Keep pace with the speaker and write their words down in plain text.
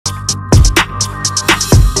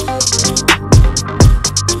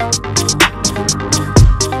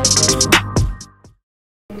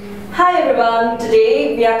everyone,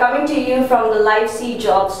 today we are coming to you from the LiveC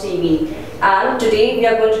Jobs TV, and today we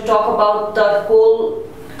are going to talk about the whole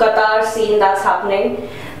Qatar scene that's happening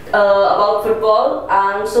about football.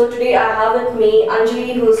 And so today I have with me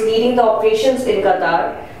Anjali, who's leading the operations in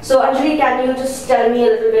Qatar. So Anjali, can you just tell me a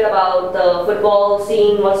little bit about the football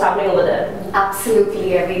scene, what's happening over there?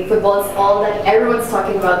 Absolutely. I mean, football is all that everyone's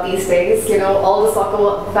talking about these days. You know, all the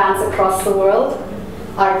soccer fans across the world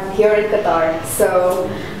are here in Qatar. So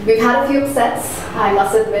we've had a few upsets. I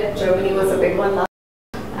must admit, Germany was a big one last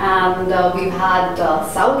year. And we've had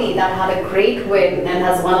Saudi that had a great win and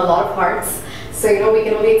has won a lot of hearts. So, you know, we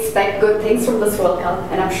can only expect good things from this World Cup,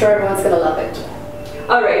 and I'm sure everyone's going to love it.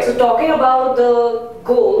 Alright, so talking about the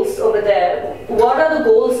goals over there, what are the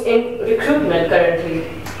goals in recruitment currently?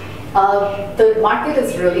 The market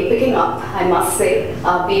is really picking up, I must say,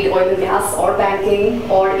 be it oil and gas or banking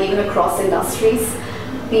or even across industries.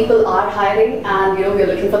 People are hiring, and you know, we're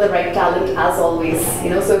looking for the right talent as always.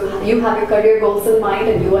 You know, so if you have your career goals in mind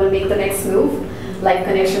and you want to make the next move, Life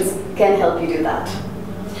Connections can help you do that.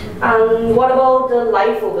 And what about the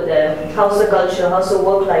life over there? How's the culture? How's the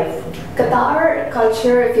work life? Qatar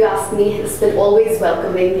culture, if you ask me, has been always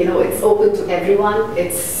welcoming. You know, it's open to everyone.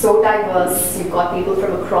 It's so diverse. You've got people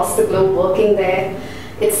from across the globe working there.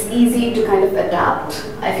 It's easy to kind of adapt.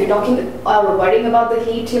 If you're talking or worrying about the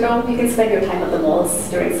heat, you know, you can spend your time at the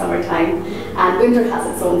malls during summertime. And winter has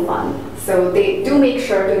its own fun. So they do make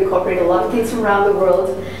sure to incorporate a lot of things from around the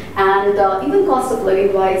world. And even cost of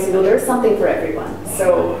living wise, you know, there's something for everyone.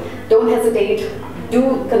 So don't hesitate.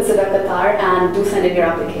 Do consider Qatar and do send in your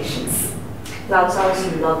applications. That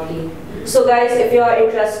sounds lovely. So guys, if you are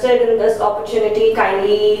interested in this opportunity,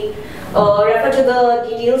 kindly refer to the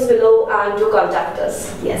details below and do contact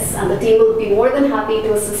us. Yes, and the team will be more than happy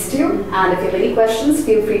to assist you. And if you have any questions,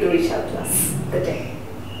 feel free to reach out to us. Good day.